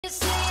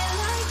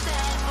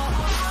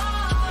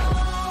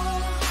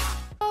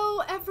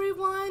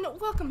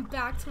welcome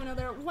back to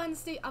another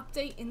Wednesday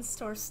update in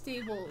Star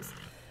Stables.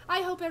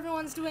 I hope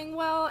everyone's doing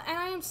well, and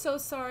I am so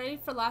sorry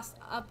for last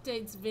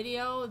update's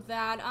video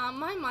that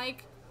my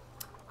mic,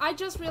 I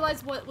just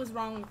realized what was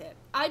wrong with it.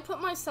 I put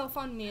myself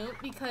on mute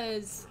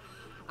because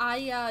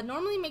I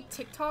normally make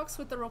TikToks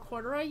with the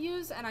recorder I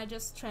use, and I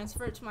just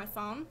transfer it to my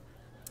phone,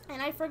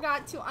 and I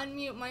forgot to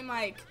unmute my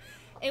mic.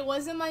 It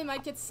wasn't my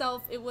mic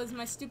itself, it was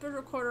my stupid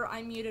recorder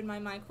I muted my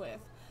mic with.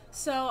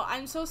 So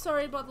I'm so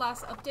sorry about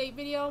last update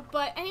video,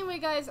 but anyway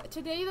guys,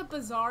 today the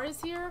bazaar is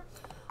here.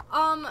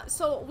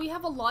 So we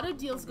have a lot of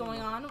deals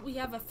going on. We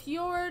have a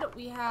Fjord,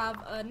 we have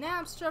a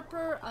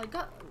Knabstrupper, a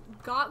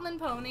Gotland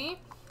Pony,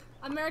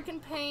 American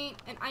Paint,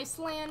 an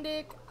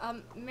Icelandic,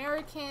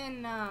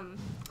 American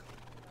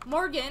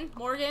Morgan,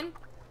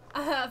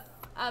 a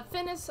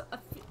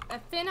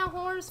Finna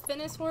horse,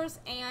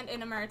 and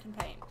an American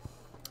Paint.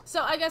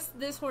 So I guess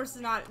this horse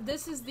is not,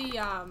 this is the,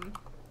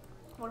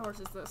 what horse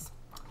is this?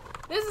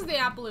 This is the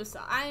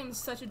Appaloosa. I am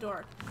such a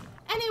dork.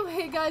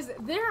 Anyway, guys,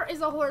 there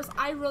is a horse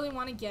I really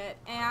want to get,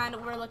 and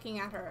we're looking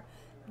at her.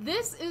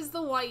 This is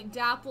the white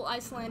Dapple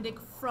Icelandic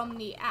from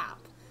the app.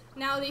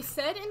 Now, they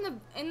said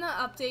in the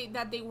update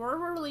that they were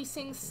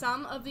releasing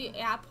some of the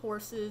app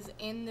horses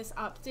in this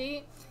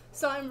update.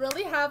 So I'm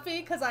really happy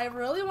because I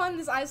really wanted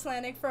this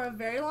Icelandic for a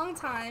very long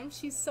time.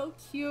 She's so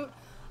cute.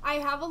 I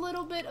have a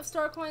little bit of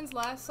star coins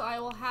left, so I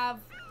will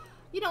have,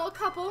 you know, a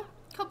couple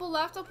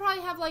left. I'll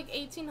probably have like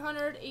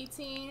 1800,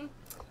 18.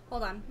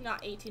 Hold on,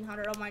 not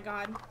 1800. Oh my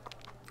god.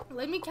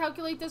 Let me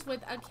calculate this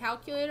with a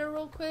calculator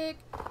real quick.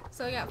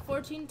 So I got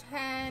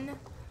 1410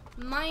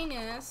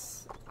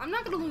 minus, I'm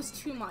not gonna lose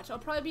too much. I'll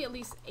probably be at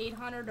least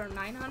 800 or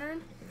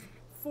 900.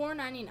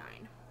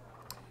 499.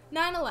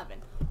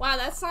 911. Wow,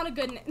 that's not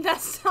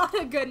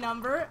a good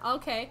number.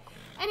 Okay.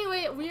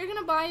 Anyway, we're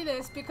gonna buy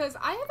this because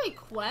I have a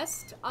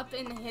quest up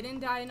in Hidden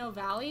Dino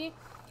Valley.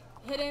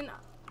 Hidden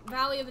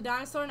Valley of the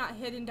Dinosaur, not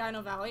Hidden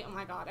Dino Valley. Oh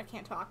my god, I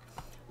can't talk.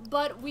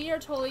 But we are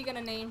totally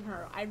gonna name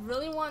her. I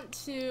really want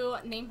to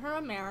name her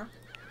a mare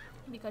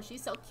because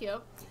she's so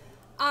cute.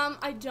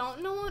 I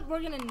don't know what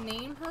we're gonna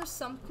name her.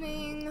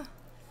 Something.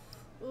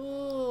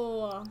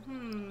 Ooh,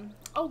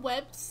 Oh,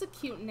 Webb's a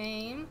cute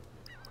name.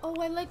 Oh,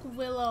 I like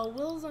Willow.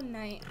 Willow's a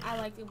nice. I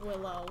like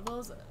Willow.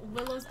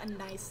 Willow's a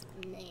nice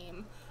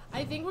name.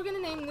 I think we're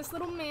gonna name this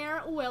little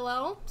mare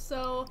Willow.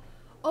 So,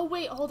 oh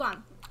wait, hold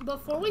on.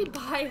 Before we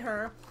buy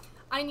her,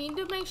 I need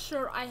to make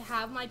sure I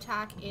have my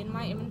tack in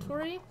my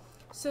inventory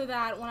so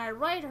that when I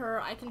ride her,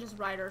 I can just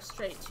ride her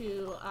straight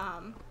to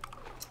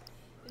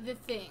the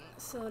thing.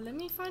 So let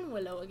me find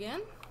Willow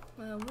again.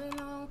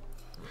 Willow.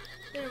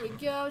 There we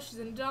go. She's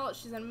an adult.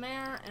 She's a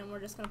mare, and we're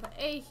just gonna put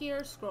A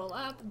here. Scroll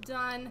up.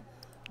 Done.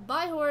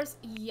 Buy horse.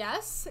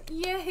 Yes.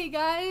 Yay,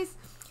 guys.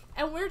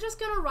 And we're just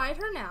gonna ride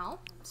her now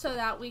so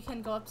that we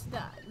can go up to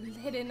the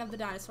Hidden of the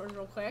Dinosaurs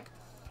real quick.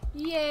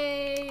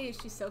 Yay.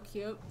 She's so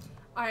cute.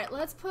 Alright,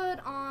 let's put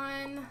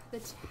on the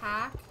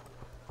tack.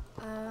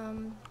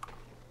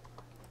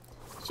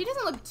 She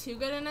doesn't look too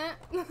good in it.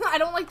 I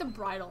don't like the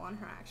bridle on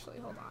her, actually.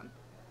 Hold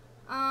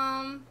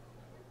on.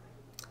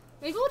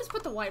 Maybe we'll just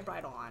put the white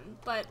bridle on.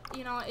 But,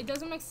 you know, it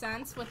doesn't make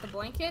sense with the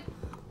blanket.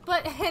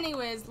 But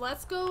anyways,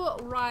 let's go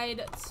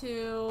ride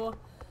to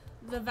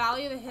the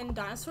Valley of the Hidden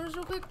Dinosaurs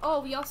real quick.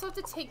 Oh, we also have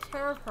to take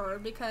care of her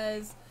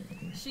because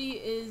she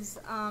is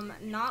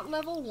not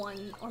level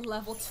 1 or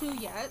level 2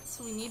 yet.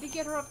 So we need to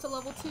get her up to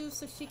level 2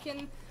 so she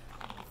can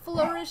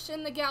flourish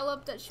in the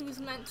gallop that she was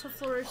meant to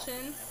flourish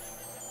in.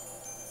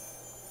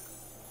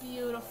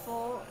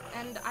 Beautiful.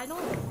 And I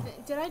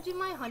don't did I do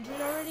my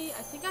 100 already?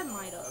 I think I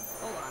might have.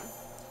 Hold on.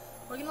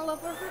 We're gonna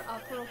level her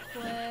up real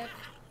quick.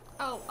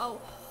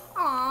 Oh.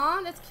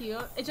 Aw, that's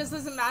cute. It just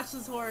doesn't match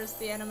this horse,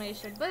 the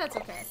animation, but that's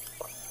okay.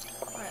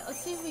 Alright,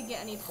 let's see if we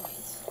get any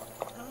points.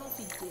 I don't know if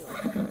we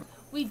do.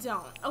 We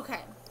don't.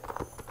 Okay.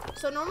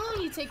 So normally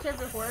when you take care of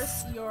your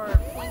horse, your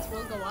points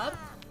will go up.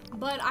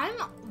 But I'm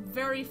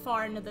very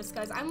far into this,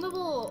 guys. I'm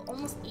level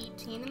almost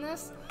 18 in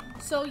this.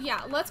 So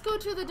yeah, let's go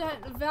to the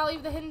Valley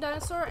of the Hidden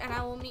Dinosaur, and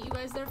I will meet you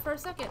guys there for a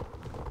second.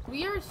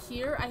 We are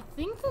here. I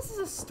think this is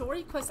a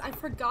story quest I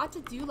forgot to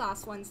do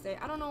last Wednesday.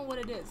 I don't know what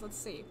it is. Let's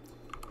see.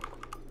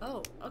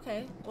 Oh,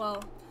 okay.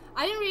 Well,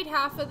 I didn't read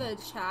half of the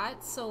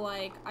chat, so,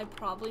 like, I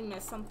probably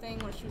missed something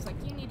where she was like,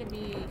 you need to be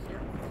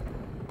here.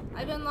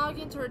 I've been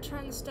logging to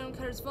return the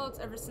Stonecutter's vaults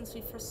ever since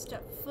we first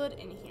stepped foot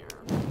in here.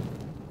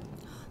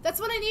 That's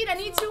what I need. I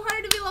need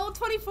 200 to be level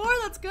 24.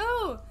 Let's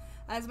go.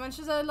 As much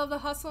as I love the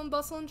hustle and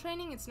bustle and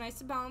training, it's nice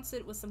to balance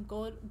it with some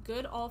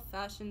good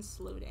old-fashioned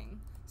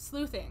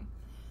sleuthing.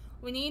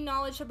 We need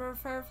knowledge to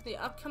prepare for the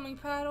upcoming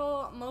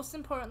battle. Most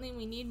importantly,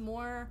 we need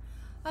more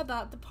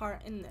about the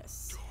part in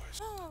this.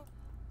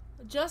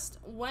 Just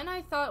when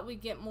I thought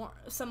we'd get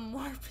some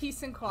more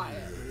peace and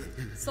quiet,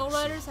 Soul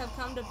Riders have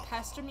come to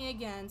pester me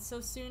again so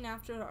soon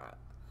after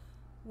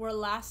we're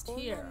last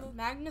here.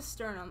 Magnus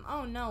Sternum.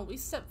 Oh no, we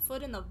stepped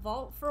foot in the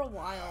vault for a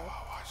while.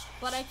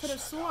 But I could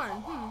have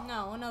sworn.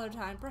 No, another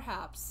time,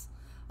 perhaps.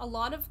 A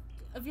lot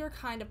of your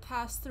kind have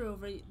passed through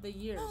over the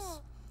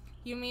years.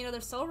 You mean other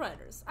Soul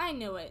Riders? I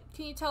knew it.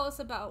 Can you tell us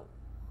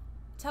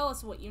Tell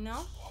us what you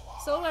know.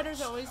 Soul Riders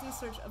are always in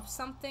search of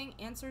something.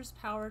 Answers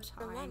power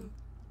time.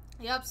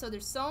 Yep, so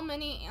there's so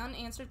many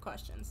unanswered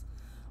questions.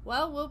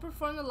 Well, we'll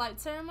perform the light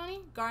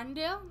ceremony.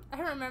 Gardendale?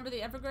 I remember the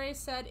Evergrey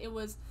said it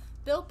was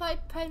built by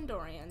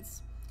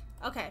Pandorians.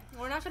 Okay,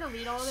 we're not going to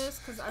read all this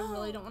because I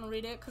really don't want to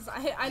read it because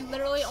I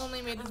literally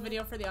only made this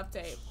video for the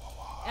update.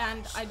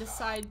 And I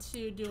decided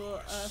to do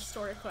a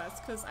story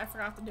quest because I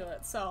forgot to do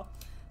it. So,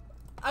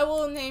 I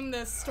will name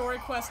this Story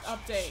Quest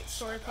Update.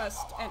 Story Quest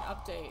and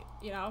Update,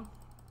 you know?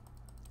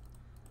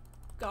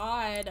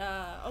 God,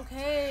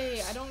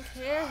 okay, I don't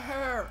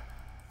care.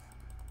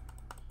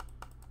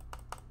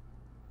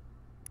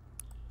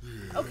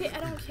 Okay, I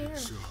don't care.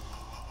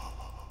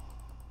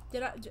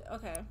 Did I?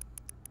 Okay.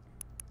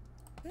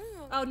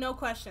 Oh, no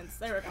questions.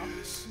 There we go.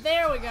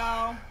 There we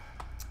go.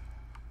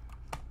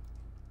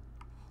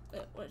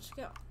 Where'd she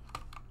go?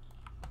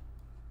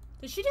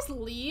 Did she just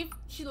leave?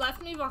 She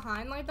left me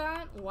behind like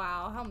that?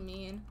 Wow, how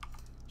mean.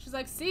 She's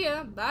like, see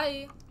ya,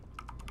 bye.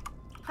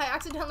 I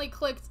accidentally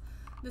clicked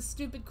the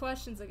stupid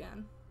questions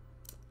again.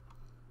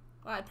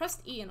 Wow, I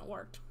pressed E and it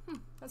worked.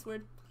 That's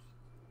weird.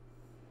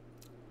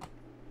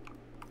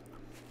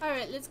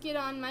 Alright, let's get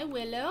on my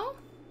Willow.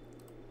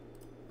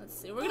 Let's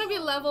see, we're gonna be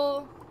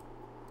level...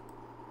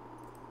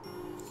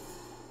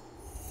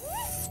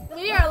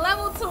 We are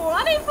level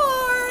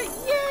 24!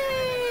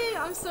 Yay!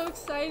 I'm so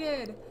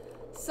excited.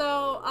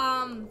 So,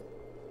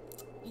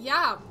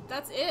 yeah,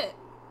 that's it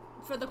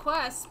for the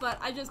quest, but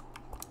I just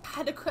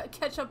had to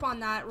catch up on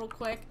that real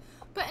quick.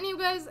 But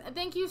anyway, guys,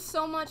 thank you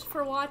so much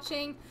for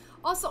watching.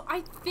 Also,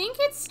 I think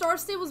it's Star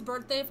Stable's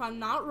birthday, if I'm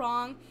not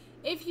wrong.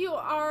 If you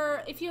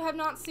have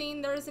not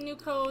seen, there is a new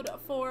code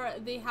for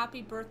the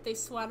happy birthday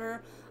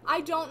sweater.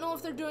 I don't know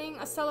if they're doing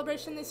a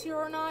celebration this year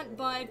or not,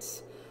 but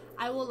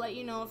I will let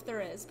you know if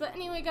there is. But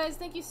anyway, guys,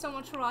 thank you so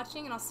much for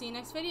watching, and I'll see you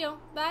next video.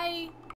 Bye!